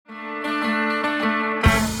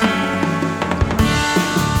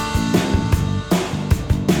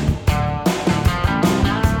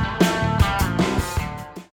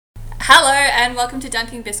Hello and welcome to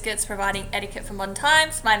Dunking Biscuits, providing etiquette for modern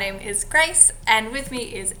times. My name is Grace and with me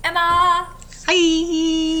is Emma.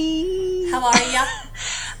 Hi! How are ya?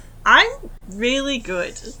 I'm really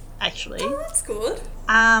good, actually. Oh, that's good.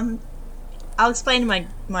 I'll explain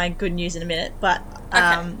my good news in a minute, but Okay.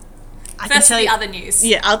 I can First tell the you. other news.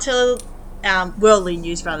 Yeah, I'll tell worldly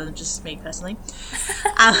news rather than just me personally.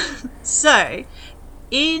 So,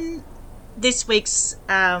 in this week's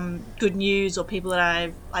good news or people that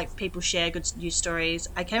I've like people share good news stories,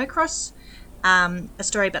 I came across a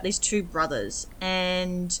story about these two brothers,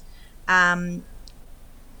 and um,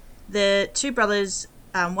 the two brothers,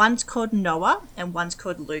 one's called Noah and one's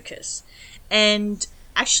called Lucas. And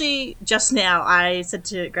actually, just now I said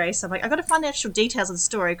to Grace, I'm like, I got to find the actual details of the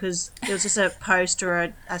story because it was just a post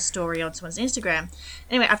or a story on someone's Instagram.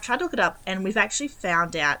 Anyway, I've tried to look it up, and we've actually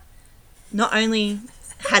found out not only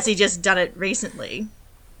has he just done it recently,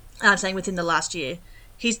 I'm saying within the last year,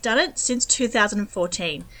 he's done it since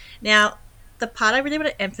 2014. Now, the part I really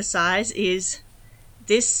want to emphasize is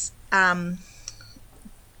this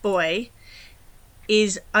boy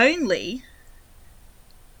is only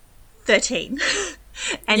 13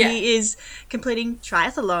 and Yeah. he is completing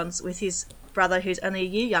triathlons with his brother who's only a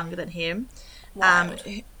year younger than him. Wild.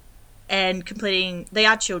 And completing, they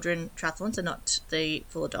are children triathlons and not the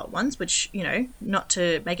full adult ones, which, not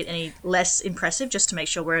to make it any less impressive, just to make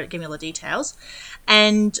sure we're giving all the details.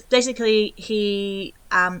 And basically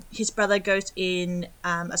his brother goes in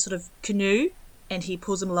a sort of canoe and he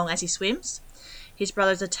pulls him along as he swims. His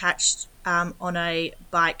brother's attached on a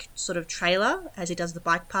bike sort of trailer as he does the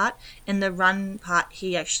bike part, and the run part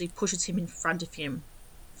he actually pushes him in front of him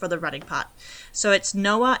for the running part. So it's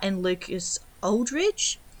Noah and Lucas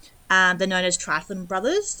Aldridge. They're known as Triathlon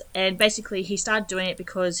Brothers, and basically he started doing it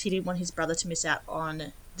because he didn't want his brother to miss out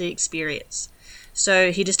on the experience.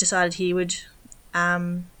 So he just decided he would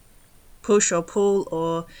push or pull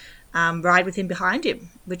or ride with him behind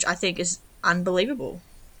him, which I think is unbelievable.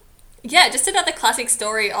 Yeah, just another classic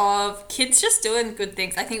story of kids just doing good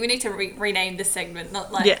things. I think we need to rename this segment,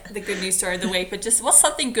 not like Yeah. the good news story of the week, but just what's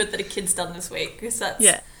something good that a kid's done this week? Because that's,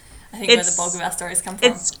 Yeah. I think, where the bulk of our stories come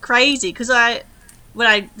from. It's crazy because like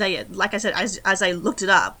I said, as I looked it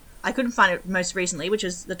up, I couldn't find it most recently, which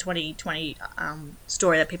is the 2020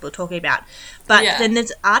 story that people are talking about. But Yeah. then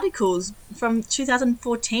there's articles from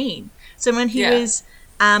 2014. So when he Yeah. was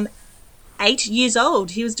 8 years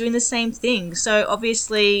old, he was doing the same thing. So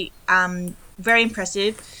obviously, very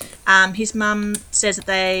impressive. His mum says that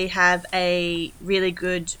they have a really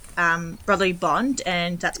good brotherly bond,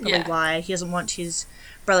 and that's probably Yeah. why he doesn't want his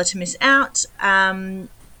brother to miss out.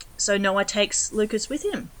 So Noah takes Lucas with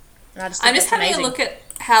him. And I just think I'm just that's having amazing. a look at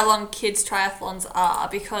how long kids' triathlons are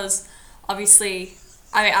because obviously,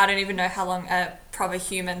 I mean, I don't even know how long a proper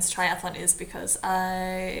human's triathlon is because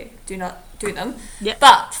I do not do them. Yep.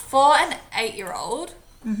 But for an 8-year-old,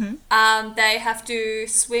 they have to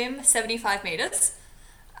swim 75 meters,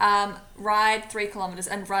 ride 3 kilometers,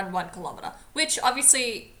 and run 1 kilometer, which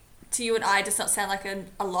obviously to you and I does not sound like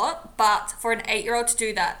a lot, but for an 8-year-old to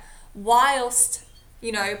do that whilst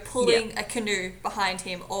pulling a canoe behind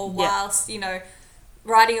him or whilst,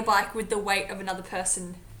 riding a bike with the weight of another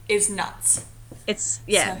person is nuts. It's,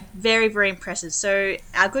 So- very, very impressive. So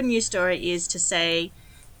our good news story is to say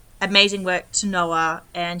amazing work to Noah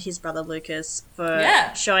and his brother Lucas for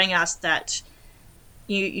Yeah. showing us that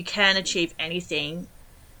you can achieve anything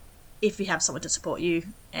if you have someone to support you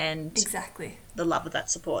and Exactly. the love of that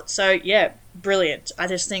support. So, yeah, brilliant. I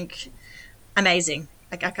just think amazing.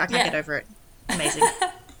 I can't Yeah. get over it. Amazing.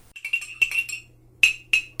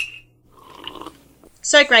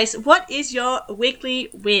 So, Grace, what is your weekly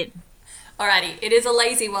win? Alrighty, it is a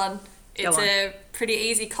lazy one. It's on. a pretty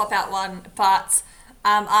easy cop-out one, but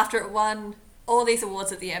after it won all these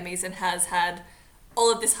awards at the Emmys and has had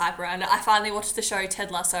all of this hype around it, I finally watched the show Ted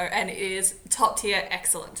Lasso, and it is top tier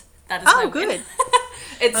excellent. That is my win. Good.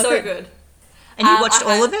 It's Oh, so good. good. And you watched I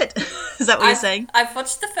all had- of it? Is that what you're saying? I've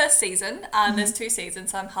watched the first season. There's 2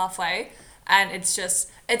 seasons, so I'm halfway. And it's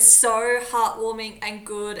so heartwarming and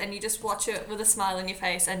good. And you just watch it with a smile on your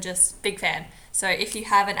face and just big fan. So if you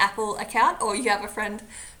have an Apple account or you have a friend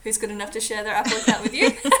who's good enough to share their Apple account with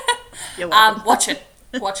you, You're welcome. watch it.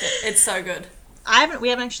 Watch it. It's so good. We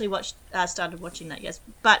haven't actually started watching that yet,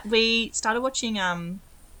 but we started watching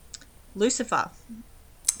Lucifer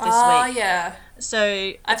this week. Yeah. So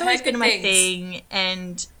I've it's always heard been good my things. thing,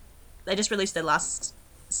 and they just released their last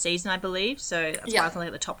season, I believe. So that's Yeah. why I thought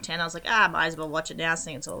like the top 10. I was like, might as well watch it now,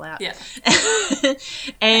 seeing it's all out. Yeah.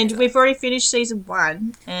 And we've already finished season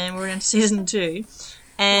 1, and we're into season 2,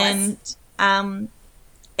 and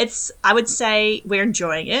I would say we're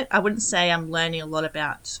enjoying it. I wouldn't say I'm learning a lot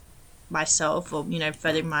about myself or,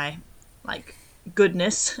 furthering my, like,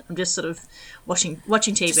 goodness. I'm just sort of watching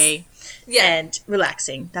TV and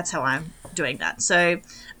relaxing. That's how I'm doing that. So,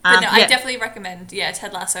 but no, I definitely recommend,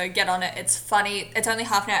 Ted Lasso. Get on it. It's funny. It's only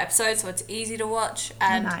half an hour episode, so it's easy to watch,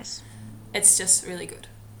 and nice. It's just really good.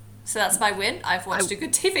 So that's my win. I've watched a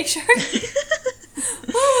good TV show.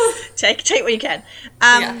 Take what you can.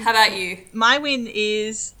 How about you? My win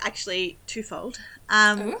is actually twofold.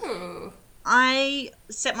 Ooh. I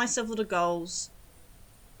set myself little goals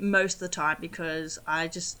most of the time because I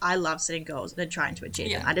love setting goals and then trying to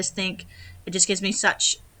achieve them. I just think it just gives me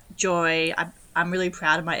such joy. I'm really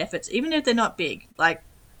proud of my efforts, even if they're not big. Like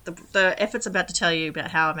the efforts I'm about to tell you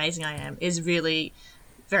about how amazing I am is really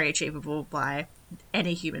very achievable by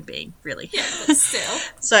any human being, really. Yeah, but still.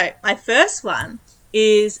 So my first one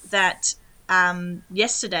is that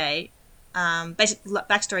yesterday, basic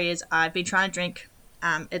backstory is I've been trying to drink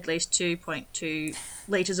at least 2.2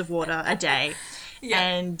 litres of water a day.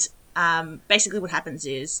 And basically what happens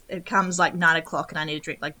is it comes like 9 o'clock and I need to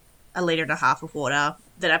drink like 1.5 litres of water.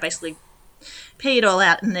 Then I basically pee it all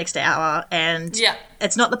out in the next hour, and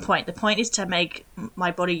it's not the point. The point is to make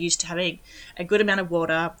my body used to having a good amount of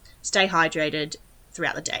water, stay hydrated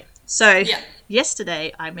throughout the day. So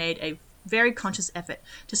yesterday I made a very conscious effort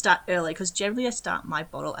to start early, because generally I start my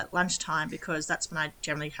bottle at lunchtime because that's when I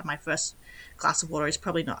generally have my first glass of water. Is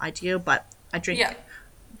probably not ideal, but I drink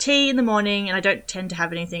tea in the morning and I don't tend to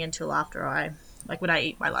have anything until after when I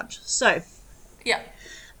eat my lunch. So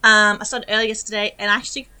I started early yesterday and I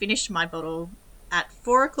actually finished my bottle at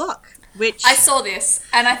 4 o'clock, which... I saw this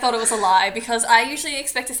and I thought it was a lie, because I usually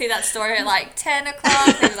expect to see that story at like 10 o'clock,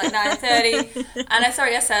 it was like 9:30, and I saw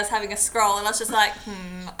it yesterday, I was having a scroll and I was just like,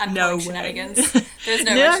 I'm calling shenanigans. There's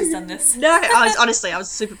no way she's done this. No,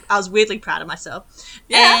 I was weirdly proud of myself.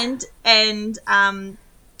 Yeah. And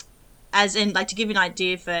as in, like, to give you an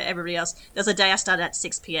idea for everybody else, there was a day I started at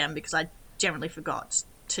 6 p.m. because I generally forgot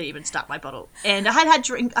to even start my bottle, and I had a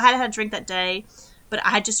drink that day, but I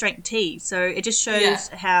had just drank tea. So it just shows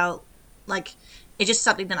how, like, it's just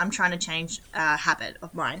something that I'm trying to change a habit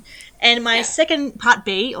of mine. And my second part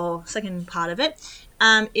of it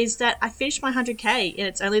is that I finished my 100K and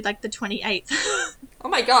it's only like the 28th. Oh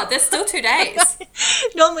my god, there's still 2 days.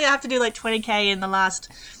 Normally I have to do like 20K in the last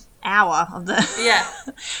hour of the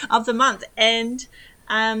of the month, and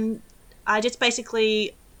I just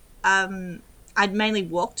basically I'd mainly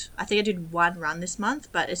walked. I think I did one run this month,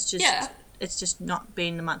 but it's just not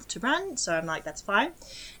been the month to run, so I'm like, that's fine.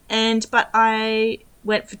 But I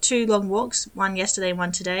went for 2 long walks, one yesterday and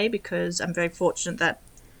one today, because I'm very fortunate that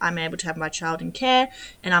I'm able to have my child in care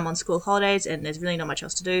and I'm on school holidays and there's really not much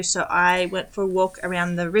else to do. So I went for a walk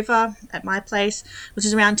around the river at my place, which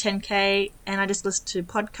is around 10K, and I just listened to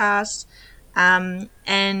podcasts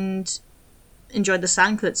and enjoyed the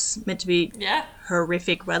sun, because it's meant to be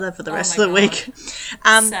horrific weather for the rest of the week.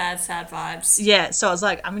 Sad vibes. Yeah, so I was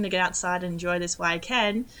like, I'm going to get outside and enjoy this while I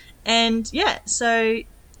can. And so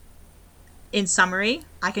in summary,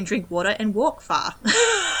 I can drink water and walk far.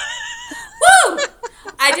 Woo!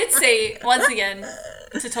 I did see, once again,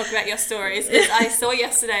 to talk about your stories, is I saw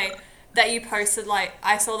yesterday that you posted, like,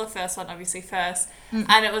 I saw the first one obviously first,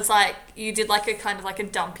 and it was like you did like a kind of like a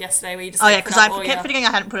dump yesterday where you just because I kept forgetting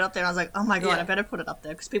I hadn't put it up there. I was like, oh my god, I better put it up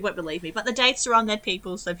there because people won't believe me. But the dates are on there,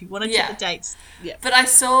 people, so if you want to check the dates, But I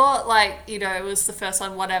saw, like, it was the first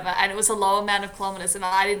one, whatever, and it was a low amount of kilometers, and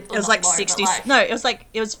I didn't. It was like 60. No,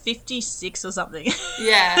 it was 56 or something.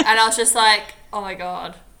 Yeah, and I was just like, oh my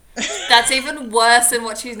god. That's even worse than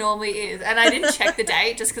what she normally is. And I didn't check the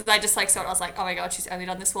date just because I just like saw it. I was like, oh my god, she's only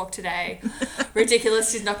done this walk today.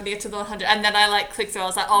 Ridiculous, she's not going to get to the 100. And then I like clicked through. I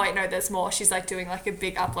was like, oh wait, no, there's more. She's like doing like a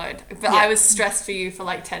big upload. But I was stressed for you for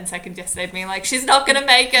like 10 seconds yesterday, being like, she's not going to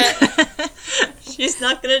make it. She's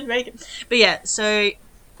not going to make it. But yeah, so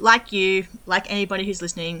like anybody who's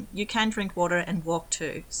listening, you can drink water and walk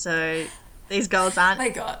too. So these girls aren't. Oh my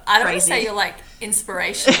god, I don't want to say you're like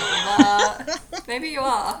inspirational, but maybe you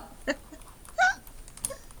are.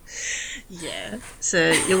 Yeah,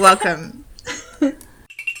 so you're welcome.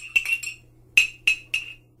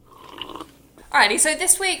 Alrighty, so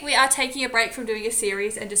this week we are taking a break from doing a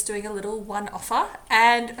series and just doing a little one-offer,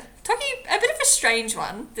 and talking a bit of a strange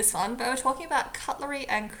one, this one, but we're talking about cutlery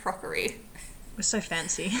and crockery. We're so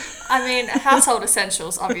fancy. I mean, household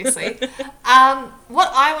essentials, obviously. What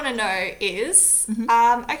I want to know is,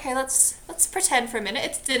 okay, let's pretend for a minute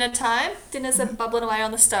it's dinner time. Dinner's bubbling away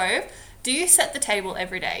on the stove. Do you set the table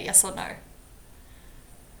every day, yes or no?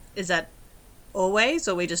 Is that always,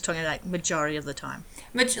 or are we just talking like majority of the time?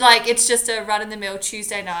 Like, it's just a run-in-the-mill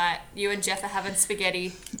Tuesday night. You and Jeff are having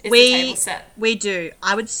spaghetti. Is the table set? We do.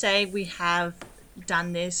 I would say we have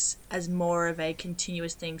done this as more of a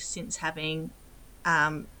continuous thing since having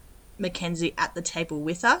Mackenzie at the table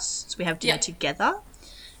with us. So we have dinner together.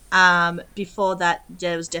 Before that,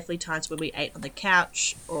 there was definitely times where we ate on the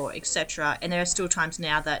couch or etc. And there are still times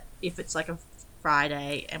now that if it's like a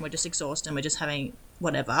Friday and we're just exhausted and we're just having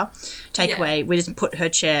whatever takeaway, we just put her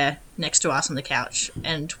chair next to us on the couch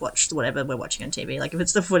and watch whatever we're watching on TV. Like if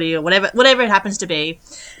it's the footy or whatever it happens to be,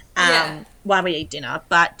 while we eat dinner.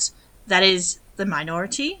 But that is the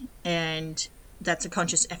minority, and that's a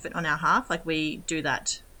conscious effort on our half. Like we do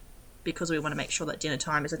that because we want to make sure that dinner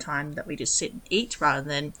time is a time that we just sit and eat rather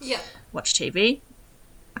than watch TV.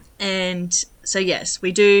 And so, yes,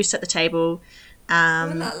 we do set the table.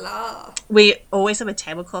 We always have a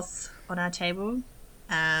tablecloth on our table.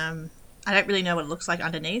 I don't really know what it looks like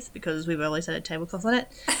underneath because we've always had a tablecloth on it.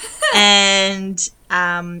 And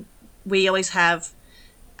we always have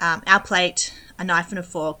our plate, a knife and a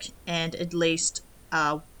fork, and at least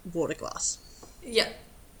a water glass. Yeah.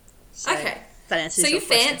 So, okay. So you're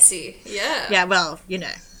fancy, yeah. Yeah, well,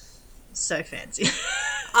 so fancy.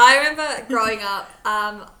 I remember growing up,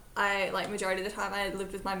 I, majority of the time I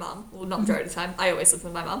lived with my mum. Well, not majority of the time, I always lived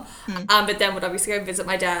with my mum. But then would obviously go visit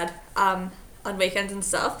my dad on weekends and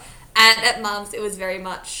stuff. And at mum's, it was very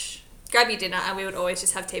much grab your dinner, and we would always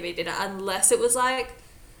just have TV dinner, unless it was like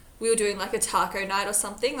we were doing like a taco night or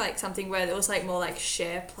something, like something where there was like more like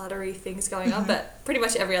share plattery things going on. But pretty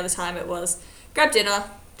much every other time it was grab dinner,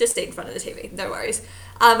 just stay in front of the TV, no worries.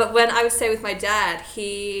 But when I would stay with my dad,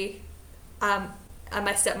 he and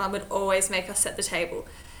my stepmom would always make us set the table.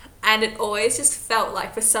 And it always just felt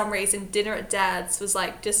like, for some reason, dinner at dad's was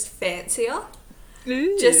like just fancier.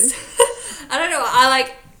 Ooh. Just, I don't know, I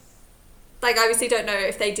like obviously don't know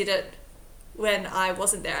if they did it when I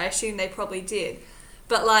wasn't there. I assume they probably did.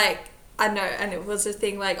 But like, I know, and it was a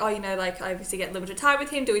thing like, oh, like I obviously get limited time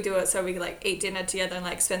with him. Do we do it so we could like eat dinner together and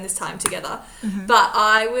like spend this time together? But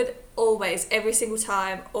I would always, every single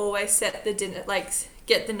time, always set the dinner, like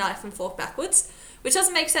get the knife and fork backwards, which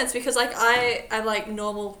doesn't make sense because like I'm like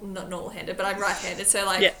not normal-handed, but I'm right-handed. So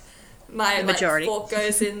like my like, fork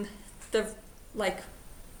goes in the like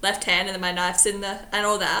left hand and then my knife's in the, and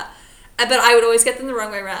all that. But I would always get them the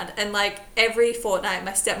wrong way around. And like every fortnight,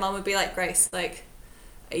 my stepmom would be like, Grace, like,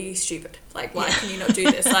 are you stupid? Like, why can you not do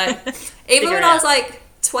this? Like, even when I was like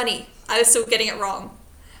 20, I was still getting it wrong.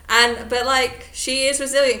 But like, she is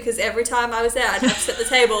resilient because every time I was there, I'd have to set the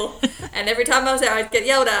table. And every time I was there, I'd get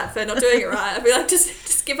yelled at for not doing it right. I'd be like,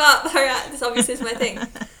 just give up. All right, this obviously is my thing.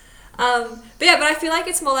 But I feel like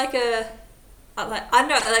it's more like I don't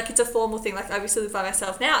know, like it's a formal thing. Like, I obviously live by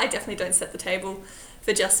myself now. I definitely don't set the table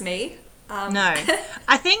for just me. No,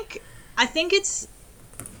 I think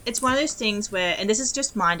it's one of those things where, and this is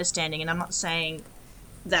just my understanding, and I'm not saying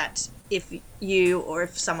that if you or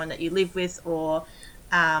if someone that you live with or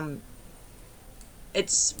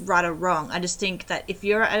it's right or wrong. I just think that if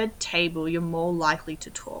you're at a table, you're more likely to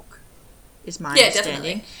talk, is my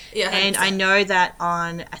understanding. Definitely. Yeah, 100%. And I know that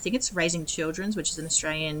on, I think it's Raising Children's, which is an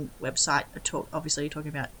Australian website, obviously talking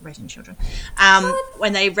about raising children,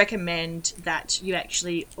 when they recommend that you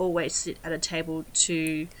actually always sit at a table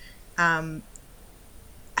to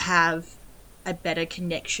have a better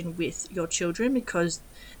connection with your children because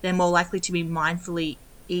they're more likely to be mindfully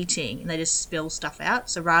eating and they just spill stuff out.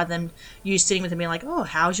 So rather than you sitting with them being like, oh,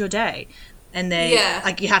 how's your day? And they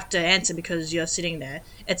like you have to answer because you're sitting there.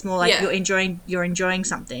 It's more like you're enjoying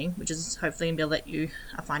something, which is hopefully a meal that you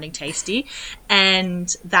are finding tasty,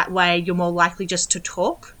 and that way you're more likely just to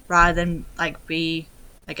talk rather than like be,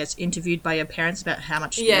 I guess, interviewed by your parents about how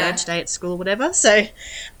much you learned today at school or whatever. So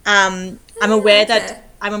I'm aware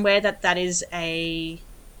that is a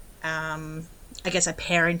I guess a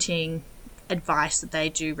parenting advice that they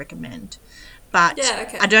do recommend, but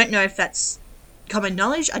I don't know if that's common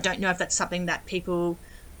knowledge. I don't know if that's something that people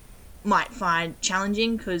might find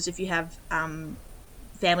challenging, because if you have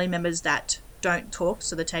family members that don't talk,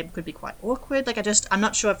 so the table could be quite awkward. Like I'm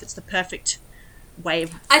not sure if it's the perfect way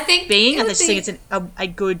of being. I just think it's a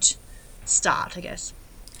good start, I guess.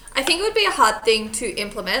 I think it would be a hard thing to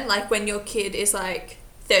implement, like when your kid is like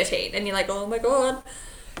 13 and you're like, oh my god,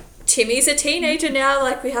 Timmy's a teenager now,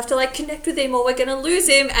 like we have to like connect with him or we're gonna lose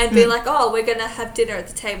him, and be like, oh, we're gonna have dinner at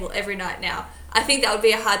the table every night now. I think that would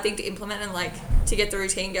be a hard thing to implement and like to get the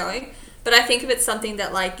routine going. But I think if it's something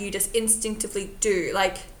that like you just instinctively do,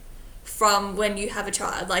 like from when you have a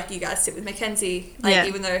child, like you guys sit with Mackenzie, like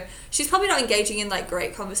even though she's probably not engaging in like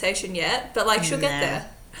great conversation yet, but like she'll get there.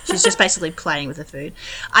 She's just basically playing with the food.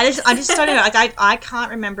 I just don't know. Like I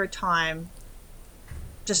can't remember a time,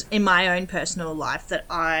 just in my own personal life, that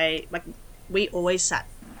we always sat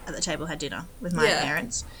at the table, had dinner with my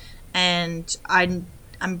parents, and I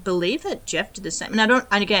believe that Jeff did the same. And I don't.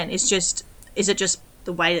 And again, is it just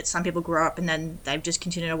the way that some people grow up and then they've just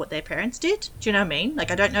continued on what their parents did? Do you know what I mean? Like,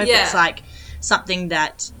 I don't know if it's like something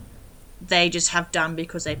that they just have done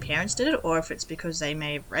because their parents did it, or if it's because they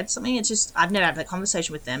may have read something. It's just, I've never had that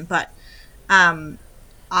conversation with them, but it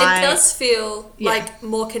does feel like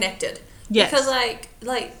more connected. Yes. Because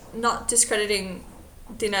like not discrediting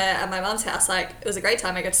dinner at my mum's house, like it was a great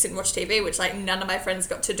time. I got to sit and watch TV, which like none of my friends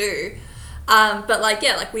got to do. But like,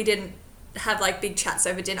 yeah, like we didn't have like big chats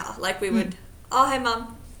over dinner. Like we would, oh, hey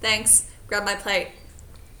mum, thanks, grab my plate,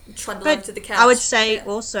 trundle over to the couch. I would say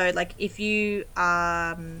also, like, if you,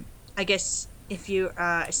 I guess if you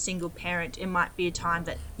are a single parent, it might be a time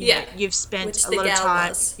that you know, you've spent a lot of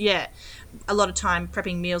time, a lot of time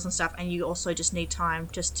prepping meals and stuff, and you also just need time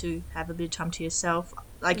just to have a bit of time to yourself.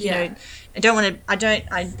 Like, you know,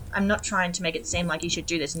 I'm not trying to make it seem like you should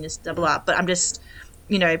do this and just double up, but I'm just,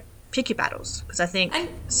 you know, pick your battles, because I think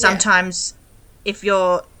sometimes if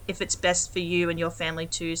it's best for you and your family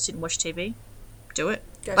to sit and watch TV, do it.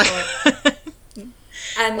 Go for it.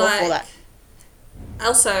 And like,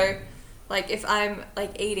 also, like if I'm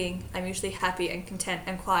like eating, I'm usually happy and content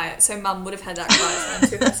and quiet. So mum would have had that quiet time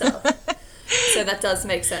to herself. So that does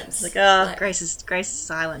make sense. Like, oh, like, Grace is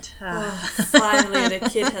silent. Finally, the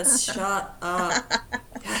kid has shut up.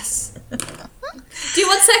 Yes. Do you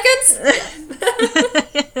want seconds?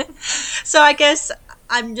 So I guess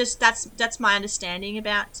I'm just that's my understanding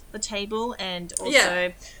about the table, and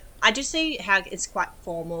also I do see how it's quite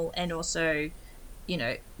formal, and also, you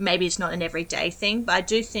know, maybe it's not an everyday thing, but I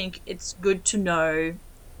do think it's good to know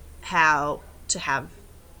how to have,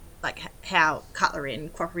 like, how cutlery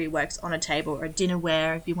and crockery works on a table, or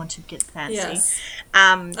dinnerware if you want to get fancy. Yes.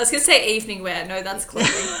 I was going to say evening wear. No, that's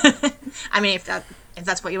clothing. I mean, if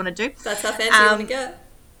that's what you want to do. That's how fancy you want to get.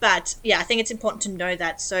 But, yeah, I think it's important to know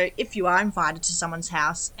that. So if you are invited to someone's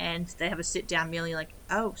house and they have a sit-down meal, you're like,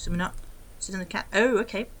 oh, so we're not sitting on the couch. Oh,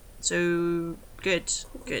 okay. So good.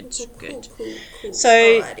 Cool. So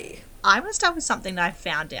Alrighty. I'm going to start with something that I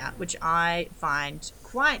found out, which I find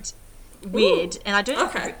quite weird. And I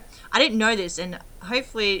didn't know this, and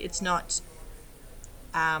hopefully it's not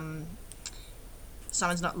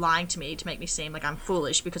someone's not lying to me to make me seem like I'm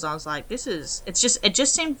foolish, because I was like, it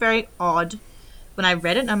just seemed very odd when I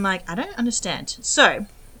read it, and I'm like, I don't understand. So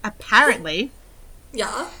apparently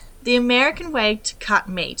the American way to cut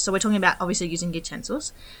meat, so we're talking about obviously using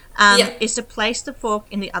utensils, is to place the fork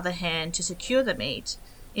in the other hand to secure the meat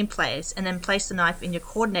in place, and then place the knife in your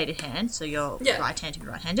coordinated hand, so you're right-handed and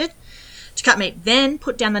right-handed, to cut meat. Then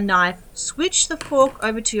put down the knife, switch the fork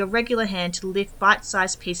over to your regular hand to lift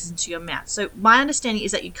bite-sized pieces into your mouth. So my understanding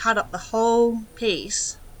is that you cut up the whole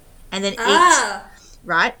piece and then eat,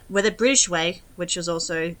 right? Where the British way, which is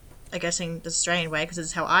also, I guessing, the Australian way, because this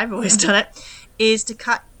is how I've always done it, is to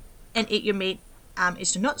cut and eat your meat,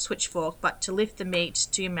 is to not switch fork, but to lift the meat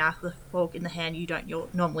to your mouth with a fork in the hand you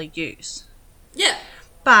don't normally use. Yeah.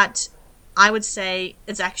 But I would say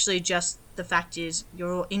it's actually just, the fact is,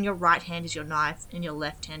 in your right hand is your knife, and your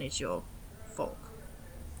left hand is your fork.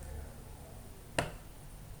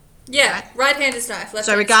 Yeah, right hand is knife, left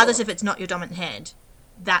so hand regardless is fork. if it's not your dominant hand,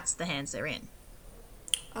 that's the hands they're in.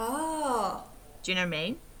 Oh. Do you know what I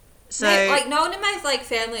mean? So, like, no one in my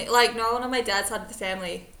family, like no one on my dad's side of the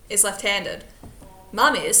family is left-handed.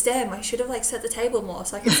 Mum is. Damn, I should have set the table more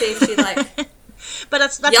so I could see if she But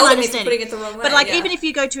that's yelled my at me for understanding. putting it the wrong way. But even if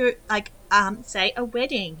you go to say a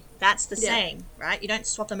wedding, that's the same, right? You don't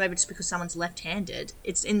swap them over just because someone's left-handed.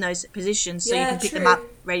 It's in those positions so you can pick them up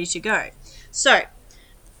ready to go. So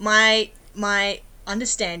my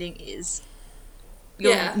understanding is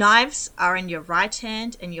your knives are in your right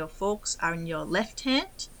hand and your forks are in your left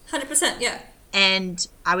hand. 100%, yeah. And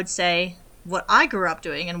I would say what I grew up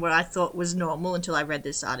doing and what I thought was normal until I read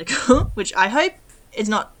this article, which I hope is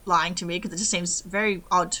not lying to me because it just seems very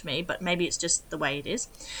odd to me, but maybe it's just the way it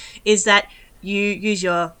is that you use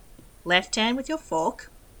your left hand with your fork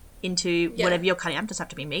into whatever you're cutting up. It doesn't have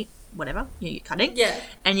to be meat, whatever you're cutting. Yeah.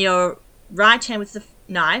 And your right hand with the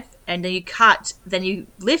knife, and then you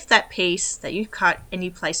lift that piece that you cut and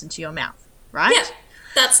you place into your mouth, right? Yeah,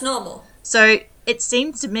 that's normal. So it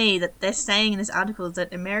seems to me that they're saying in this article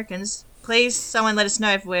that Americans, please someone let us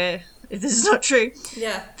know if this is not true,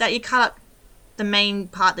 that you cut up the main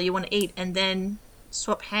part that you want to eat and then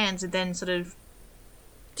swap hands and then sort of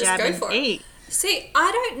just go for it. See,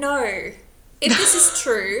 I don't know if this is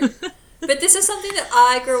true, but this is something that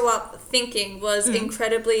I grew up thinking was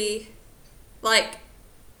incredibly, I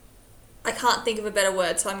can't think of a better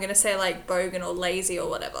word, so I'm going to say bogan or lazy or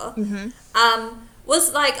whatever.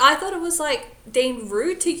 Was I thought it was deemed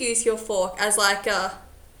rude to use your fork as a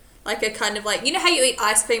like a kind of like, you know how you eat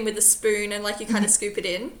ice cream with a spoon and like you kind of scoop it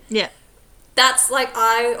in? Yeah. That's like,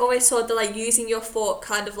 I always thought that like using your fork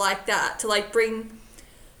kind of like that to like bring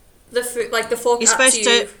the food, like the fork You're up supposed to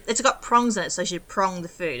you. it's got prongs in it, so you should prong the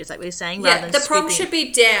food. Is that what you're saying? Yeah, rather than the prong scooping. should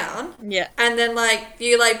be down. Yeah. And then like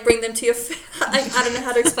you like bring them to your like, I don't know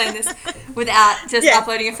how to explain this without just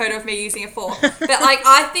uploading a photo of me using a fork. But like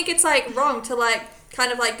I think it's like wrong to like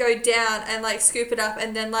kind of like go down and like scoop it up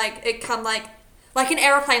and then like it come like an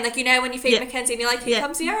aeroplane, like, you know, when you feed Mackenzie and you're like, here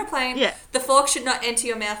comes the aeroplane. Yeah. The fork should not enter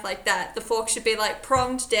your mouth like that. The fork should be like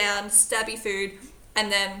pronged down, stabby food, and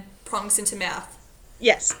then prongs into mouth.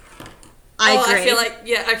 Yes. I agree. I feel like,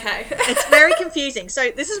 okay. It's very confusing. So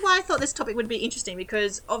this is why I thought this topic would be interesting,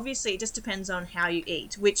 because obviously it just depends on how you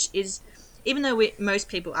eat, which is, even though most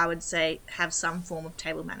people, I would say, have some form of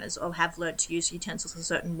table manners or have learned to use utensils a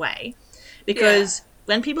certain way, because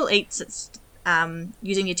when people eat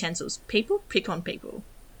using utensils, people pick on people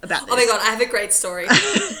about this. Oh my God, I have a great story.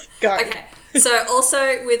 Go. Okay, so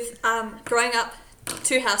also with growing up,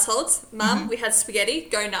 2 households, Mum, we had spaghetti,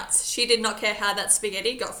 go nuts. She did not care how that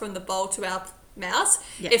spaghetti got from the bowl to our mouths.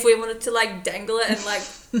 Yeah. If we wanted to like dangle it and like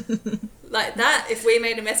like that, if we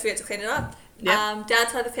made a mess, we had to clean it up. Yep.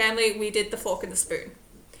 Dad's side of the family, we did the fork and the spoon.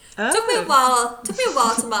 Oh. Took me a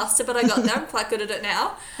while to master, but I got there. I'm quite good at it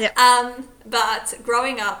now. Yep. But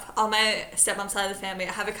growing up, on my stepmom's side of the family,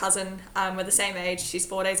 I have a cousin. We're the same age. She's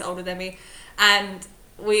 4 days older than me, and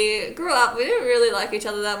we grew up. We didn't really like each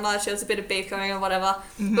other that much. There was a bit of beef going on, whatever.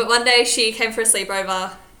 Mm-hmm. But one day she came for a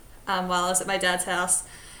sleepover while I was at my dad's house,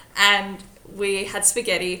 and we had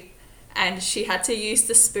spaghetti, and she had to use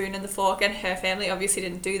the spoon and the fork, and her family obviously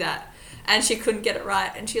didn't do that. And she couldn't get it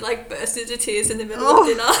right, and she like burst into tears in the middle of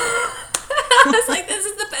dinner. I was like, this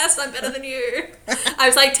is the best, I'm better than you. I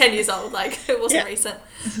was like 10 years old, like it wasn't recent.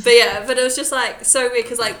 But it was just like so weird,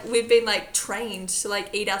 because like we've been like trained to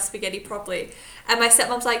like eat our spaghetti properly. And my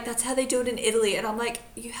stepmom's like, that's how they do it in Italy. And I'm like,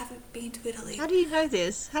 you haven't been to Italy. How do you know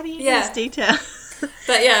this? How do you know this detail?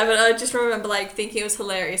 But I just remember like thinking it was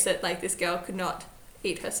hilarious that like this girl could not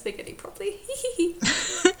eat her spaghetti properly.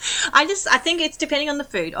 I think it's depending on the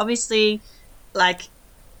food. Obviously, like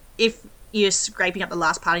if you're scraping up the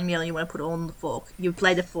last part of the meal and you want to put it all on the fork, you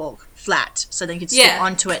lay the fork flat so then you can stick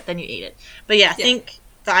onto it, then you eat it. But I think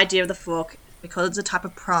the idea of the fork, because it's a type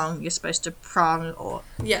of prong, you're supposed to prong or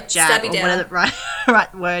jab or whatever the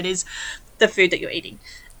right word is, the food that you're eating.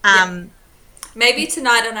 Maybe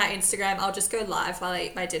tonight on our Instagram, I'll just go live while I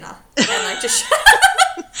eat my dinner and like just.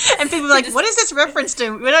 And people are like, what is this reference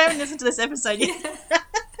to? We don't even listen to this episode yet.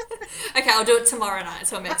 Okay, I'll do it tomorrow night,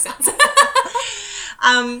 so it makes sense.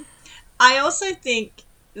 I also think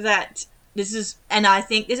that this is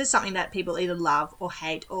something that people either love or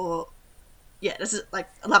hate, or this is like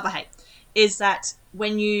love or hate, is that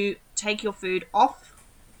when you take your food off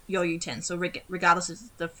your utensil, regardless of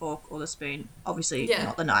the fork or the spoon, obviously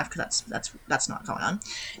not the knife, because that's not going on,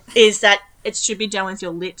 is that it should be done with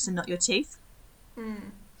your lips and not your teeth.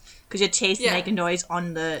 Because your teeth make a noise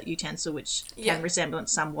on the utensil, which can resemble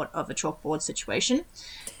somewhat of a chalkboard situation.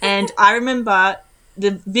 And I remember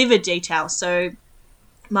the vivid detail. So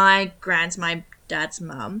my dad's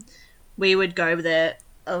mum, we would go over there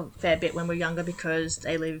a fair bit when we were younger because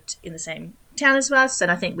they lived in the same town as us,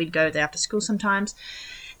 and I think we'd go there after school sometimes.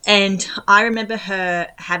 And I remember her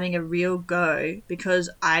having a real go because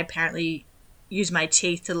I apparently used my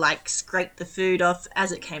teeth to like scrape the food off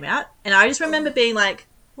as it came out. And I just remember being like,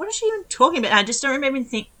 what is she even talking about? And I just don't remember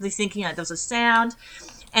thinking like there was a sound.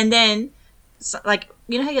 And then, like,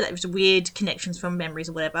 you know how you get those weird connections from memories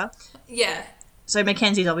or whatever? Yeah. So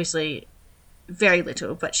Mackenzie's obviously very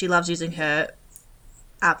little, but she loves using her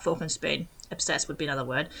fork and spoon. Obsessed would be another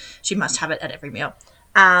word. She must have it at every meal.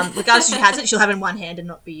 Regardless if she has it, she'll have it in one hand and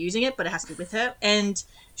not be using it, but it has to be with her. And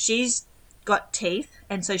she's got teeth,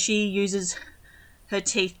 and so she uses her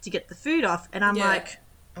teeth to get the food off. And I'm like,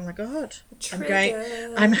 oh my God,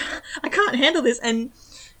 I can't handle this.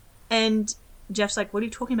 And Jeff's like, what are you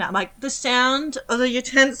talking about? I'm like, the sound of the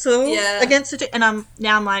utensil against the and I'm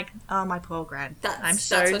like, oh, my poor gran. I'm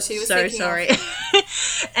so sorry.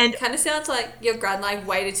 And it kind of sounds like your gran like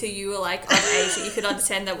waited till you were like of age that you could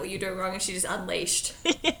understand that what you're doing wrong, and she just unleashed.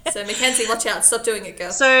 So Mackenzie, watch out, stop doing it,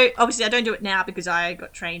 girl. So obviously I don't do it now because I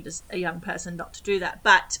got trained as a young person not to do that,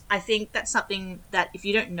 but I think that's something that if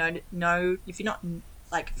you don't know if you're not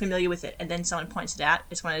like familiar with it and then someone points it out,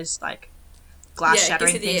 it's one of those like glass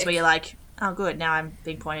shattering things where you're like, oh, good, now I'm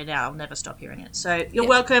being pointed out. I'll never stop hearing it. So you're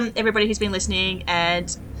welcome, everybody who's been listening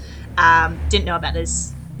and didn't know about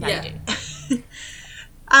this. Now you do.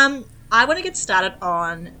 I want to get started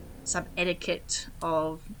on some etiquette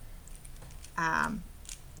of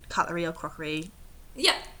cutlery or crockery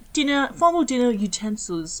formal dinner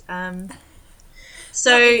utensils.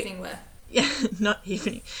 So Not evening wear. yeah, not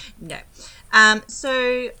evening. No.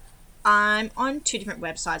 So I'm on 2 different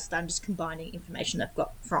websites that I'm just combining information I've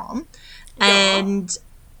got from, and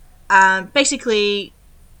basically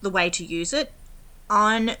the way to use it.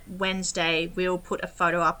 On Wednesday, we'll put a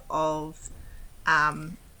photo up of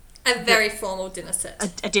A very formal dinner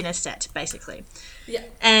set. a dinner set, basically. Yeah.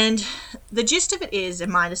 And the gist of it is, in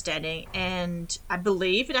my understanding, and I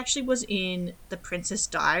believe it actually was in The Princess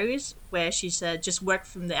Diaries, where she said just work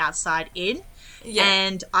from the outside in. Yeah.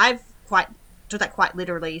 And I've took that quite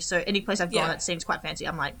literally. So any place I've gone, Yeah. it seems quite fancy.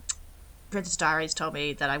 I'm like, Princess Diaries told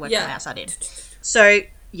me that I work Yeah. from the outside in. So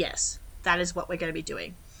yes, that is what we're going to be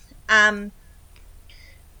doing.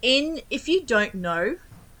 If you don't know,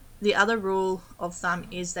 the other rule of thumb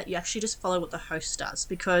is that you actually just follow what the host does,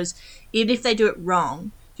 because even if they do it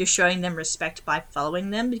wrong, you're showing them respect by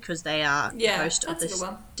following them, because they are the host of that's a this good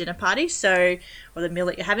one. dinner party, or the meal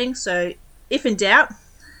that you're having. So if in doubt,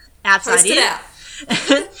 outside Post it in, out.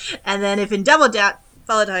 and then if in double doubt,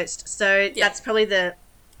 follow the host. So Yeah. that's probably the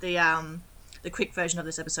quick version of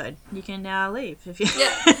this episode. You can now leave if you.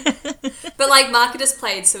 Yeah. But like market is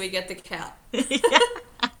played, so we get the count.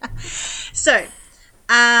 So,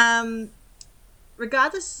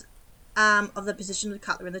 regardless of the position of the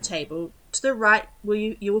cutlery on the table, to the right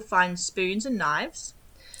you will find spoons and knives,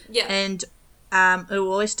 Yeah. and it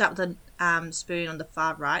will always start with a spoon on the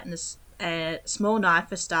far right, and a small knife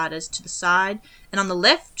for starters to the side, and on the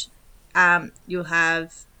left you'll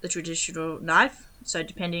have the traditional knife. So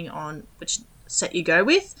depending on which set you go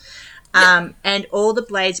with, and all the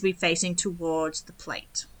blades will be facing towards the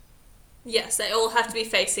plate. Yes, they all have to be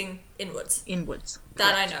facing inwards.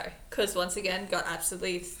 That I know, because once again, got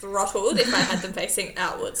absolutely throttled if I had them facing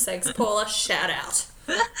outwards. Thanks, Paula. Shout out.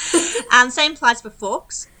 Same applies for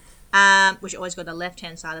forks, which always go to the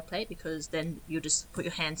left-hand side of the plate, because then you just put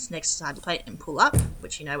your hands next to the side of the plate and pull up,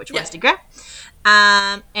 which you know which ones to grab.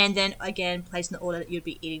 And then again, place in the order that you'd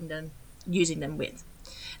be using them with.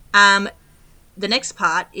 The next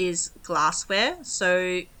part is glassware.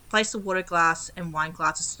 So place the water glass and wine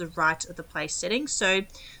glasses to the right of the place setting. So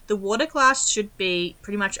the water glass should be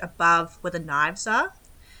pretty much above where the knives are.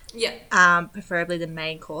 Yeah. Preferably the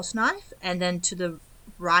main course knife, and then to the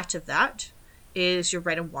right of that is your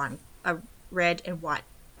red and white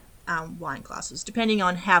wine glasses, depending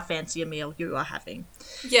on how fancy a meal you are having.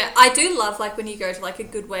 Yeah, I do love like when you go to like a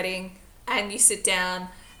good wedding and you sit down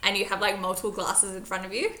and you have like multiple glasses in front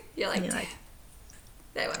of you. You're like, damn,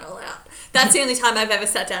 they went all out. That's the only time I've ever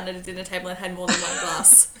sat down at a dinner table and had more than one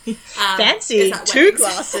glass. Fancy, 2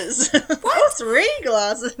 glasses. What? 3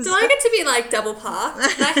 glasses. Do I get to be like double parked?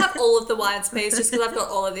 Can I have all of the wines, please? Just because I've got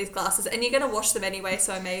all of these glasses, and you're going to wash them anyway,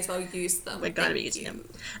 so I may as well use them. We're going to be using them.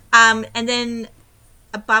 And then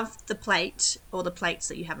above the plate, or the plates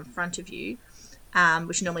that you have in front of you,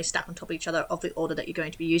 which normally stack on top of each other of the order that you're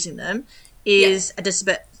going to be using them, is a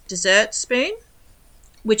dessert spoon,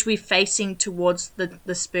 which we're facing towards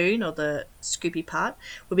the spoon, or the scoopy part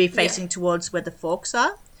will be facing towards where the forks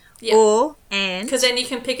are. Yeah. Because then you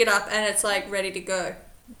can pick it up and it's like ready to go.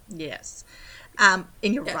 Yes.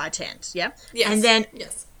 In your right hand, yeah? Yes. And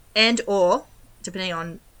then, or, depending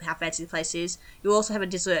on how fancy the place is, you also have a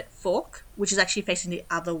dessert fork, which is actually facing the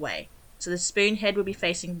other way. So the spoon head will be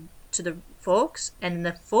facing to the forks, and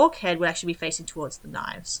the fork head will actually be facing towards the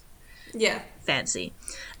knives. Yeah. Fancy.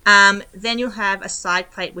 Then you'll have a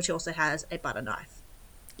side plate, which also has a butter knife.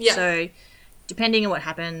 Yeah. So, depending on what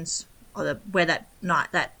happens, or where that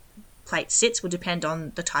plate sits, will depend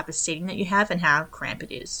on the type of seating that you have and how cramped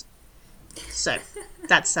it is. So,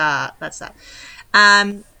 that's that.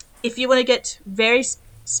 If you want to get very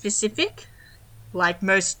specific, like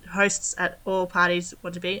most hosts at all parties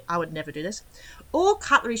want to be, I would never do this. All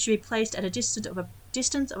cutlery should be placed at a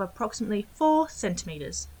distance of approximately 4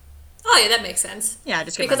 centimeters. Oh yeah, that makes sense. Yeah,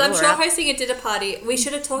 just because I'm sure hosting a dinner party, we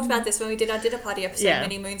should have talked about this when we did our dinner party episode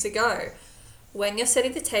many moons ago. When you're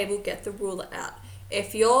setting the table, get the ruler out.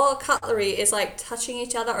 If your cutlery is like touching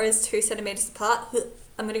each other or is 2 centimeters apart,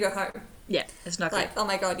 I'm gonna go home. Yeah, it's not like, oh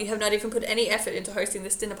my god, you have not even put any effort into hosting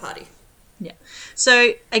this dinner party. Yeah.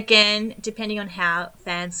 So again, depending on how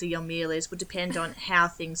fancy your meal is, will depend on how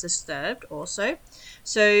things are served also.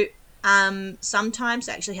 So sometimes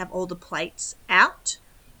they actually have all the plates out,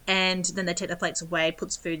 and then they take the plates away,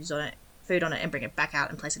 puts food on it, and bring it back out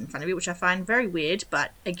and place it in front of you, which I find very weird.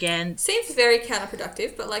 But again, seems very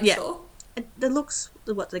counterproductive. But like, sure, the looks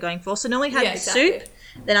are what they're going for. So normally you have the soup,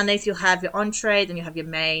 then underneath you'll have your entree, then you have your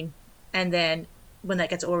main, and then when that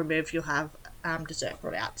gets all removed, you'll have dessert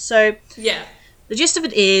brought out. So the gist of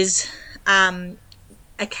it is,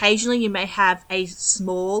 occasionally you may have a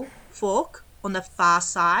small fork on the far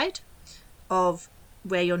side of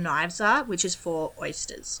where your knives are, which is for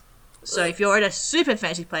oysters. So if you're at a super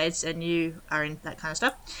fancy place and you are in that kind of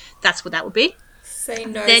stuff, that's what that would be. Say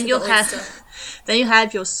no Then to you'll the oyster. then you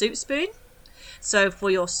have your soup spoon. So for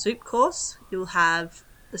your soup course, you'll have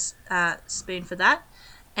the spoon for that.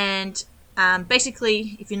 And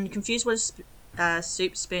basically, if you're confused what a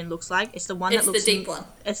soup spoon looks like, it's the one It's that looks the deep one.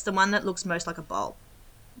 It's the one that looks most like a bowl.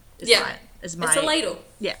 It's a ladle.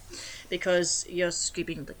 Yeah, because you're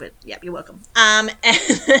scooping liquid. Yep, you're welcome.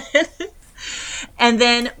 And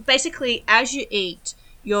then basically, as you eat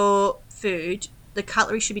your food, the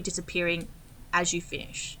cutlery should be disappearing as you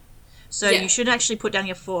finish. So you shouldn't actually put down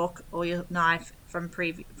your fork or your knife from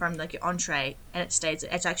like your entree, and it stays.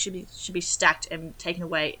 It actually should be stacked and taken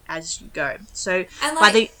away as you go. So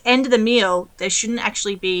by the end of the meal, there shouldn't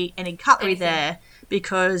actually be any cutlery there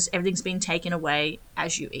because everything's been taken away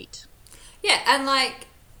as you eat. Yeah, and like,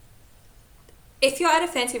 if you're at a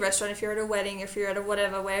fancy restaurant, if you're at a wedding, if you're at a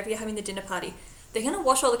whatever, wherever you're having the dinner party, they're going to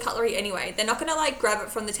wash all the cutlery anyway. They're not going to, like, grab it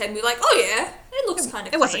from the table and be like, oh, yeah, it looks kind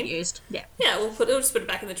of clean. It wasn't used, yeah. Yeah, we'll just put it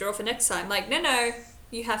back in the drawer for next time. Like, no,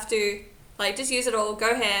 you have to, like, just use it all,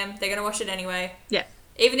 go ham, they're going to wash it anyway. Yeah.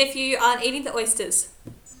 Even if you aren't eating the oysters,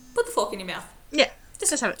 put the fork in your mouth. Yeah,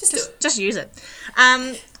 just have it. Just do it. Just use it.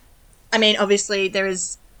 I mean, obviously, there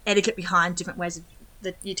is etiquette behind different ways of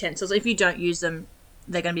the utensils. If you don't use them,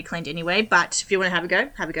 they're going to be cleaned anyway, but if you want to have a go,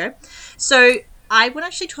 have a go. So I want to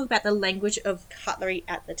actually talk about the language of cutlery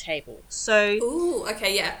at the table. So ooh,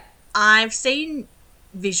 okay, yeah. I've seen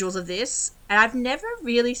visuals of this, and I've never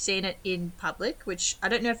really seen it in public, which I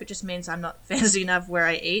don't know if it just means I'm not fancy enough where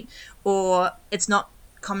I eat, or it's not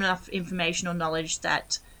common enough information or knowledge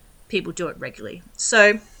that people do it regularly.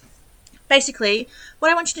 So basically,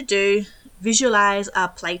 what I want you to do, visualize a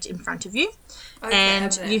plate in front of you,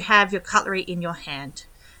 and you have your cutlery in your hand.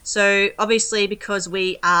 So obviously, because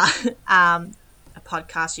we are a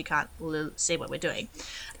podcast, you can't see what we're doing.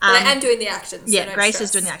 But I am doing the actions. Yeah, so Grace is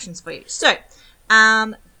doing the actions for you. So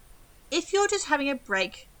if you're just having a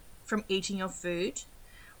break from eating your food,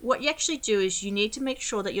 what you actually do is you need to make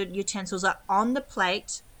sure that your utensils are on the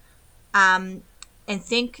plate, and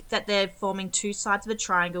think that they're forming two sides of a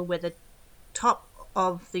triangle where the top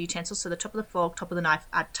of the utensil, so the top of the fork, top of the knife,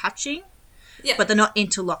 are touching, but they're not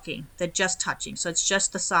interlocking. They're just touching. So it's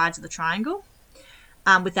just the sides of the triangle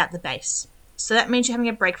without the base. So that means you're having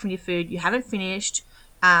a break from your food. You haven't finished.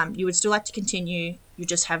 You would still like to continue. You're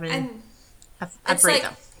just having a breather.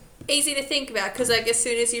 Like easy to think about because like as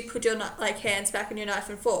soon as you put your like hands back on your knife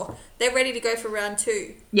and fork, they're ready to go for round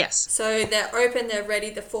 2. Yes. So they're open, they're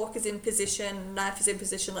ready, the fork is in position, knife is in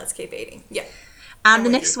position, let's keep eating. Yeah. The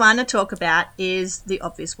next one to talk about is the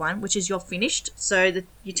obvious one, which is you're finished. So the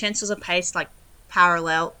utensils are placed like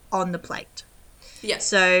parallel on the plate. Yeah.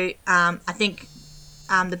 So I think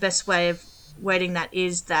the best way of wording that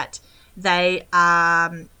is that they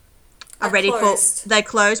are ready closed. they're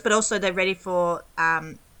closed, but also they're ready for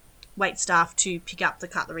wait staff to pick up the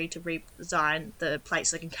cutlery to redesign the plate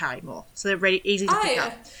so they can carry more. So they're ready, easy to pick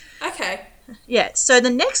up. Okay. Yeah. So the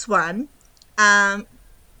next one,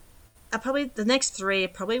 are probably the next 3 are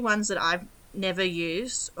probably ones that I've never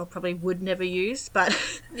used or probably would never use, but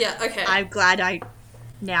yeah, okay. I'm glad I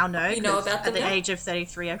now know. You know about them at the now? age of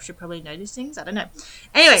 33, I should probably know these things. I don't know.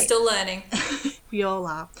 Anyway, still learning. we all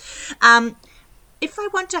are. If I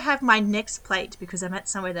want to have my next plate, because I'm at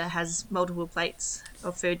somewhere that has multiple plates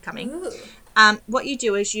of food coming, what you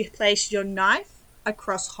do is you place your knife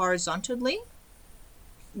across horizontally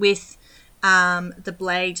with the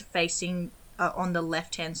blade facing on the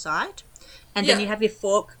left-hand side. And then you have your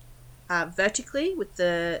fork vertically with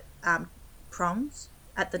the prongs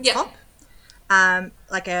at the top.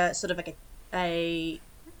 Like a sort of like a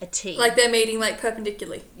T. Like they're meeting like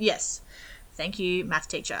perpendicularly. Yes. Thank you, math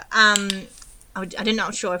teacher. I'm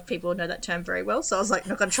not sure if people know that term very well, so I was like,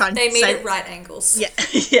 not going to try and they meet say at right angles. Yeah,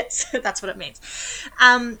 yes, that's what it means.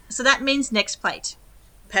 So that means next plate.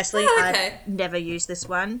 Personally, I've never used this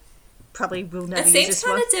one. Probably will never use this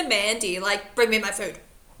one. It seems kind of demandy, like, bring me my food.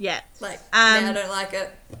 Yeah. Like, I don't like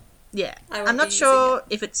it. Yeah. I'm not sure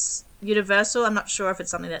if it's universal. I'm not sure if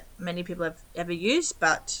it's something that many people have ever used,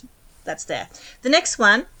 but that's there. The next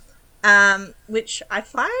one, which I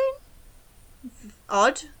find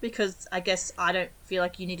odd because I guess I don't feel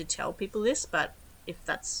like you need to tell people this, but if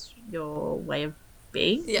that's your way of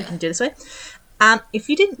being, you can do this way. If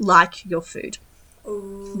you didn't like your food,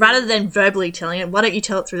 rather than verbally telling it, why don't you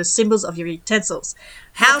tell it through the symbols of your utensils?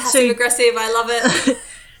 Passive aggressive, I love it.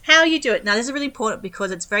 How you do it. Now, this is really important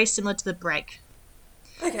because it's very similar to the break.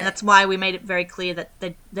 Okay. And that's why we made it very clear that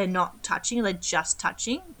they're not touching, they're just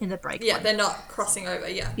touching in the break Yeah, point. they're not crossing over,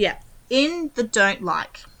 yeah. Yeah. In the don't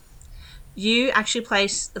like, you actually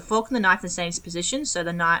place the fork and the knife in the same position. So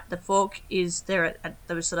the fork is there at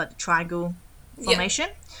the sort of like the triangle formation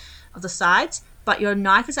of the sides, but your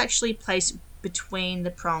knife is actually placed between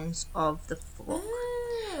the prongs of the fork.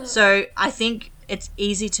 So I think it's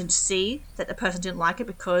easy to see that the person didn't like it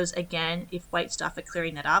because, again, if wait staff are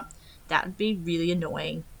clearing that up, that would be really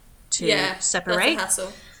annoying to separate. That's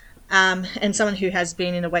a hassle. And someone who has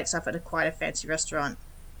been in a wait staff at quite a fancy restaurant,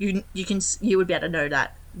 you would be able to know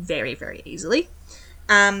that very, very easily.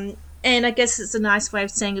 And I guess it's a nice way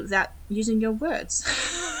of saying it without using your words.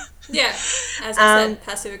 Yeah, as I said,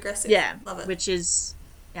 passive aggressive. Yeah, love it. which is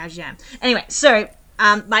our jam. Anyway, so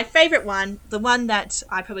my favourite one, the one that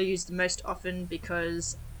I probably use the most often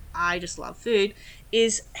because I just love food,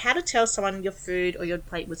 is how to tell someone your food or your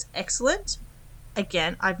plate was excellent.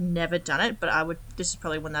 Again, I've never done it, but this is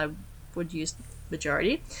probably one that I would use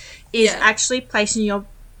majority, is actually placing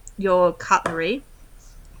your cutlery,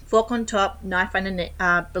 fork on top, knife underneath,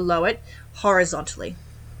 below it, horizontally.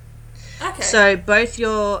 Okay. So both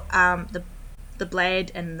your the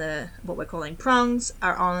blade and the what we're calling prongs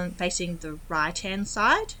are on facing the right hand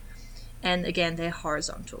side, and again they're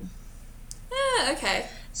horizontal. Yeah, okay.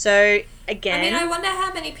 So again, I mean, I wonder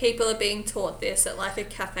how many people are being taught this at like a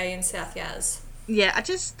cafe in South Yaz. Yeah, I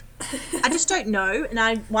just don't know, and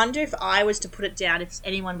I wonder if I was to put it down, if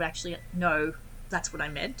anyone would actually know that's what I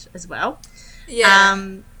meant as well. Yeah.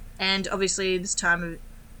 And obviously this time of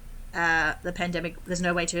the pandemic, there's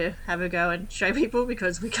no way to have a go and show people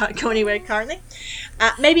because we can't go anywhere currently.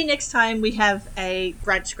 Maybe next time we have a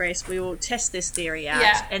brunch, Grace, we will test this theory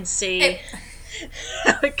out and see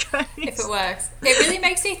how it goes. If it works. It really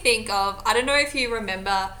makes me think of, I don't know if you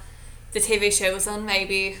remember, the TV show was on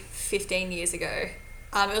maybe 15 years ago.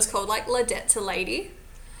 It was called like Ladette to Lady.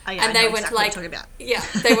 Oh, yeah, and they went exactly to like, what you're talking about. yeah,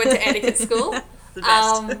 they went to etiquette school. The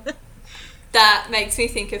best. That makes me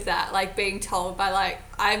think of that, like being told by like,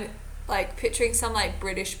 I'm like picturing some like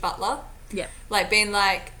British butler. Yeah. Like being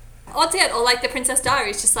like, or like the Princess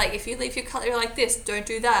Diaries, just like, if you leave your cutlery like this, don't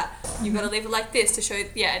do that. You've got to leave it like this to show,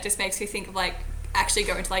 it just makes me think of like actually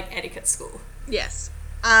going to like etiquette school. Yes.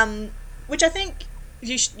 Which I think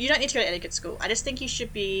you don't need to go to etiquette school. I just think you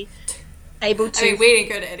should be able to... I mean, we didn't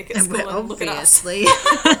go to etiquette school, and look at us.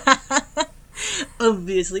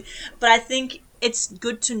 Obviously. But I think it's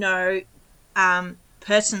good to know,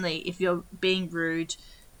 personally, if you're being rude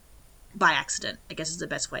by accident, I guess is the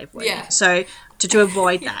best way of wording it. So, to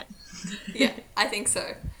avoid that. Yeah, I think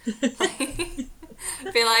so.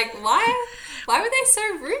 Be like, why were they so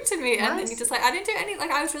rude to me? And then you're just like, I didn't do any,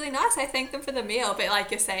 like, I was really nice. I thanked them for the meal. But,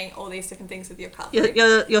 like, you're saying all these different things with your cutlery.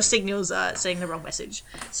 Your signals are saying the wrong message.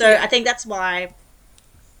 So, I think that's why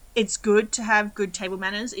it's good to have good table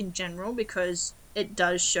manners in general, because it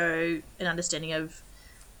does show an understanding of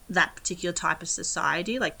that particular type of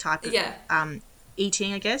society, like type of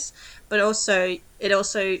eating, I guess. But it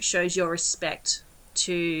also shows your respect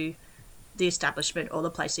to the establishment or the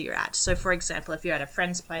place that you're at. So, for example, if you're at a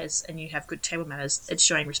friend's place and you have good table manners, it's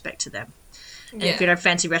showing respect to them. And if you're at a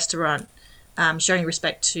fancy restaurant, showing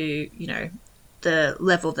respect to, the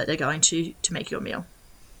level that they're going to make your meal.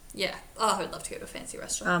 Yeah. Oh, I would love to go to a fancy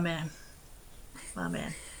restaurant. Oh,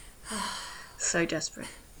 man. So desperate.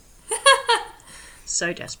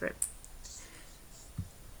 So desperate.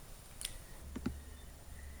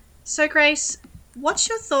 So, Grace, what's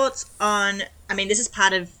your thoughts on... I mean, this is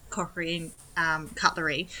part of cookery and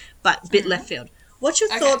cutlery, but a bit left field. What's your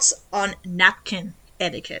thoughts on napkin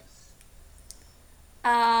etiquette?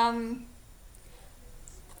 Well,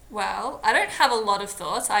 I don't have a lot of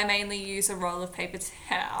thoughts. I mainly use a roll of paper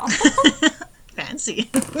towel. Fancy.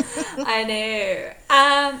 I know.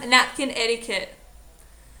 Napkin etiquette.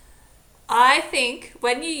 I think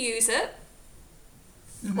when you use it,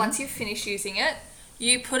 once you finish using it,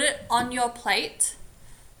 you put it on your plate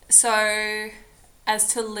so as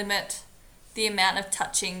to limit the amount of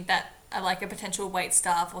touching that like a potential wait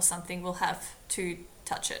staff or something will have to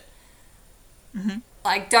touch it. Mm-hmm.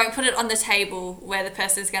 Like, don't put it on the table where the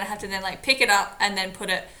person is going to have to then like pick it up and then put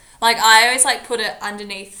it, like, I always like put it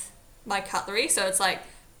underneath my cutlery, so it's like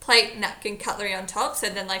plate, napkin, cutlery on top, so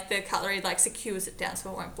then like the cutlery like secures it down so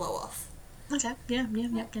it won't blow off. Okay, yeah,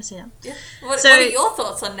 I see that. Yeah. What are your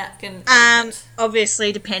thoughts on napkin etiquette?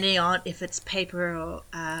 Obviously, depending on if it's paper or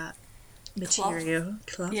material,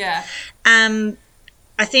 cloth. Yeah.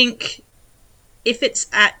 I think if it's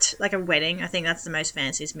at like a wedding, I think that's the most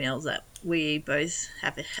fanciest meals that we both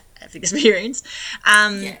have experienced.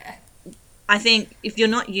 Yeah. I think if you're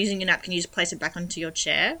not using a napkin, you just place it back onto your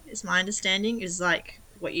chair, is my understanding, is like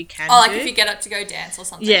what you can Oh, like do. if you get up to go dance or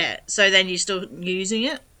something. Yeah, so then you're still using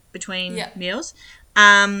it between Yeah. meals.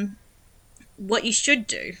 What you should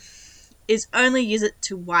do is only use it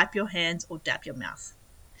to wipe your hands or dab your mouth.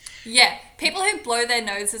 Yeah. People who blow their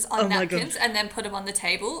noses on Oh my napkins God. and then put them on the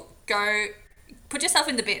table, go put yourself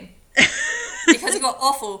in the bin. Because you're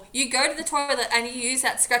awful. You go to the toilet and you use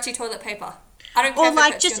that scratchy toilet paper. I don't care Or if it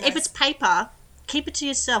like hurts just your if nose. it's paper, keep it to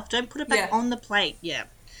yourself. Don't put it back Yeah. on the plate. Yeah.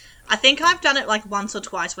 I think I've done it like once or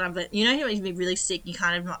twice when you know, when you're really sick, you're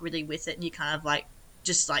kind of not really with it, and you kind of like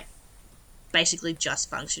just like basically just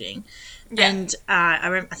functioning. Yeah. And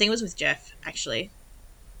I think it was with Jeff actually.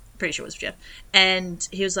 Pretty sure it was Jeff. And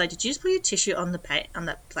he was like, "Did you just put your tissue on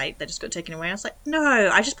that plate that just got taken away?" I was like, "No,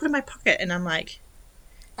 I just put it in my pocket." And I'm like,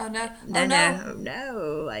 Oh no. "No, Oh no.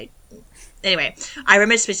 no." Anyway, I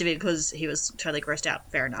remember specifically because he was totally grossed out.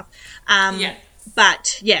 Fair enough. Yeah.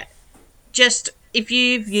 But yeah, just if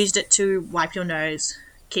you've used it to wipe your nose,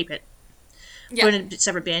 keep it. Yeah. Put it in a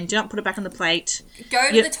separate bin. Do not put it back on the plate. Go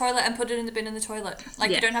to You- the toilet and put it in the bin in the toilet. Like,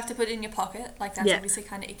 Yeah. you don't have to put it in your pocket. Like, that's Yeah. obviously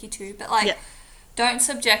kind of icky too. But, like, Yeah. don't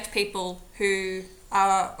subject people who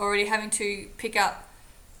are already having to pick up.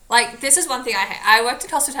 Like, this is one thing I hate. I worked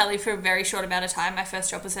at hospitality for a very short amount of time. My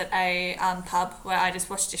first job was at a pub where I just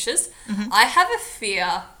washed dishes. I have a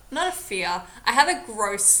fear, not a fear, I have a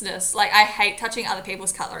grossness. Like, I hate touching other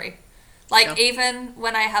people's cutlery. Like, Sure. even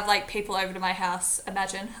when I have, like, people over to my house,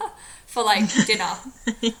 imagine, for, like, dinner,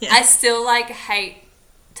 Yeah. I still, like, hate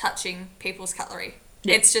touching people's cutlery.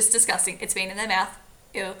 Yeah. It's just disgusting. It's been in their mouth.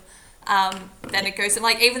 Ew. Then it goes in,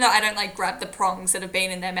 like, even though I don't, like, grab the prongs that have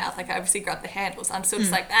been in their mouth, like, I obviously grab the handles, I'm still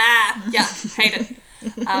just like, yeah, hate it.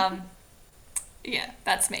 Yeah,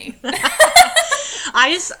 that's me.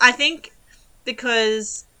 I think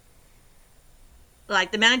because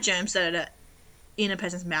like the amount of germs that are in a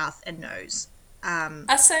person's mouth and nose,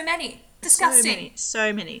 Are so many. Disgusting.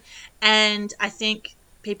 so many, and I think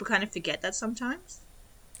people kind of forget that sometimes.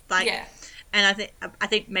 Like, Yeah. and I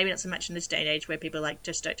think maybe not so much in this day and age where people are like,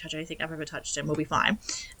 just don't touch anything I've ever touched and we'll be fine.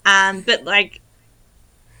 But like,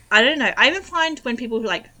 I don't know. I even find when people who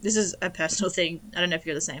like, this is a personal thing. I don't know if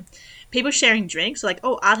you're the same. People sharing drinks, like,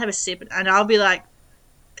 oh, I'll have a sip, and I'll be like,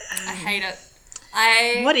 I hate it.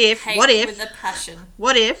 I What if- hate what if- with a passion.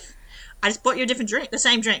 what if I just bought you a different drink, the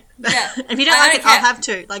same drink? Yeah. If you don't I like don't it, I'll care. have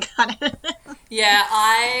two. Like, I don't Yeah,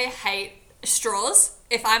 I hate straws.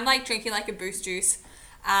 If I'm like drinking like a Boost juice,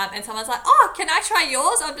 and someone's like, "Oh, can I try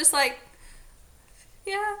yours?" I'm just like,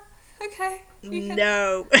 "Yeah, okay." You can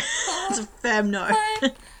no. It's a firm no.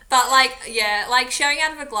 fine." But like, yeah, like sharing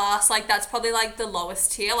out of a glass, like that's probably like the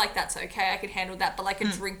lowest tier. Like that's okay, I could handle that. But like a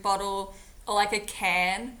drink bottle or like a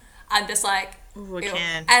can, I'm just like, Ooh, a ew.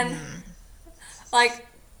 can. And like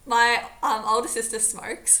my older sister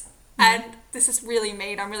smokes, and this is really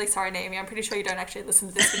mean. I'm really sorry, Naomi. I'm pretty sure you don't actually listen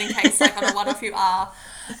to this, but in case like on a one of you are,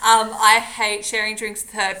 I hate sharing drinks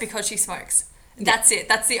with her because she smokes. That's it.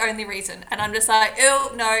 That's the only reason. And I'm just like,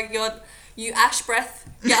 ew, no, you ash breath.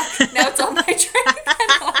 Yuck. Now it's on my drink.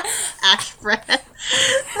 Ash breath.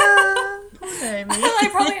 Poor Naomi. I'm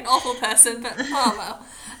like probably an awful person, but oh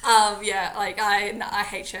well. Yeah, like I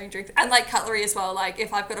hate sharing drinks and like cutlery as well. Like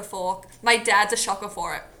if I've got a fork, my dad's a shocker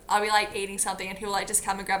for it. I'll be like eating something and he'll like just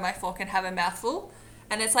come and grab my fork and have a mouthful,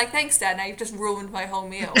 and it's like, thanks, Dad. Now you've just ruined my whole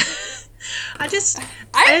meal. I've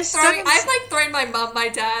I've like thrown my mum, my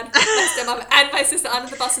dad, my stepmom, and my sister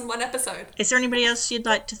under the bus in one episode. Is there anybody else you'd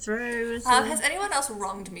like to throw? as well? Has anyone else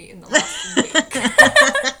wronged me in the last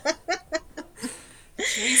week?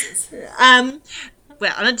 Jesus.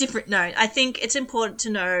 Well, on a different note, I think it's important to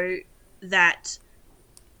know that,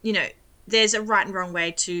 you know, there's a right and wrong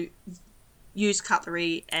way to use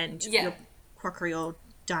cutlery and Yeah. your crockery or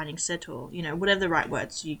dining set, or, you know, whatever the right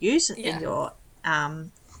words you use Yeah. in your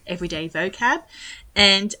everyday vocab.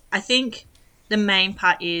 And I think the main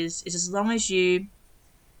part is as long as you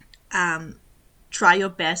try your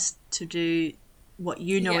best to do what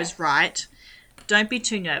you know Yeah. is right, don't be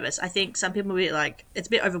too nervous. I think some people will be like, it's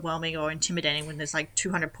a bit overwhelming or intimidating when there's like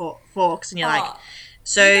 200 forks and you're like, Oh,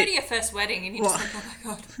 so you go to your first wedding and you're just What? like, oh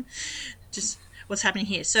my god. just what's happening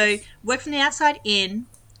here? So work from the outside in.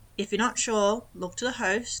 If you're not sure, look to the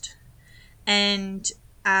host and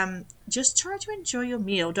just try to enjoy your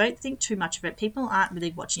meal. Don't think too much of it. People aren't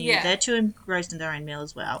really watching you. Yeah. They're too engrossed in their own meal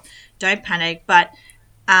as well. Don't panic. But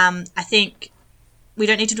I think we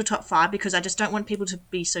don't need to do top 5 because I just don't want people to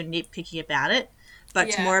be so nitpicky about it. But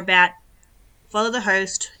it's Yeah. more about follow the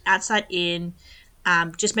host, outside in.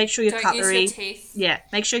 Just make sure your Don't cutlery. use your teeth. Yeah,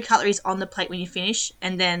 make sure your cutlery's on the plate when you finish,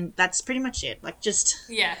 and then that's pretty much it. Like, just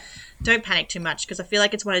Yeah. don't panic too much because I feel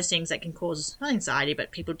like it's one of those things that can cause not anxiety,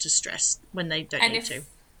 but people to stress when they don't And need if to.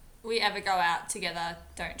 we ever go out together,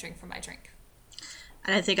 don't drink from my drink.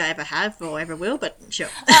 I don't think I ever have or ever will, but sure.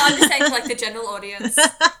 I'm just saying to like the general audience.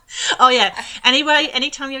 Oh yeah. Anyway,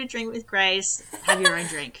 anytime you have a drink with Grace, have your own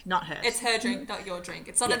drink, not hers. It's her drink, not your drink.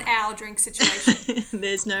 It's not an our drink situation.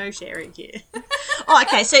 There's no sharing here. Oh,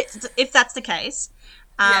 okay. So if that's the case,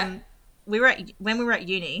 when we were at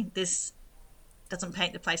uni, this doesn't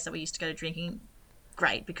paint the place that we used to go to drinking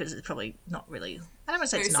great, because it's probably not really. I don't want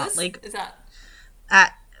to say Mooses? it's not legal. Is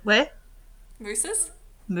that Where? Mooses?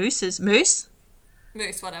 Moose?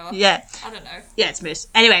 Moose, whatever. Yeah. I don't know. Yeah, it's Moose.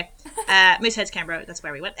 Anyway, Moosehead's Canberra, that's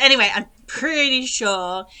where we went. Anyway, I'm pretty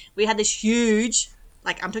sure we had this huge,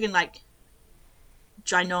 like, I'm talking like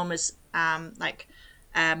ginormous,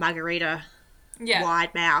 margarita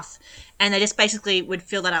wide mouth. And they just basically would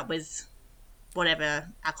fill that up with whatever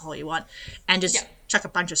alcohol you want and just chuck a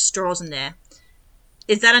bunch of straws in there.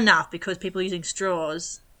 Is that enough? Because people are using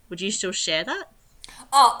straws, would you still share that?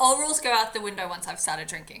 Oh, all rules go out the window once I've started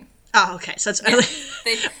drinking. Oh, okay. So it's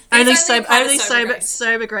Only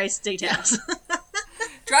sober Grace details.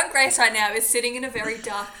 Drunk Grace right now is sitting in a very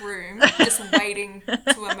dark room, just waiting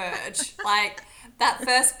to emerge. Like, that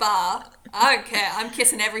first bar, I don't care. I'm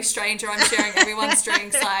kissing every stranger. I'm sharing everyone's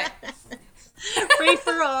drinks. Like, free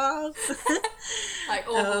for all. Like,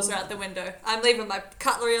 all rules are out the window. I'm leaving my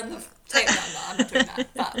cutlery on the table. No, I'm not doing that.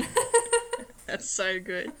 But that's so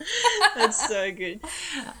good. That's so good.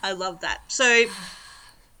 I love that. So,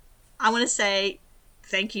 I want to say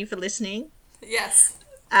thank you for listening. Yes.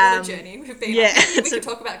 What a journey we've been on. We could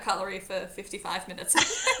talk about cutlery for 55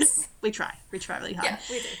 minutes. We try really hard. Yeah,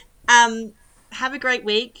 we do. Have a great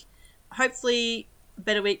week. Hopefully a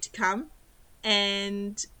better week to come.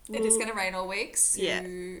 And it is going to rain all week. So... Yeah.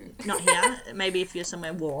 Not here. Maybe if you're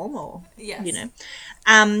somewhere warm or, yes. you know.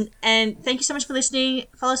 And thank you so much for listening.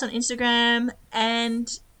 Follow us on Instagram. And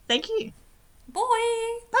thank you.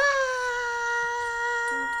 Bye. Bye.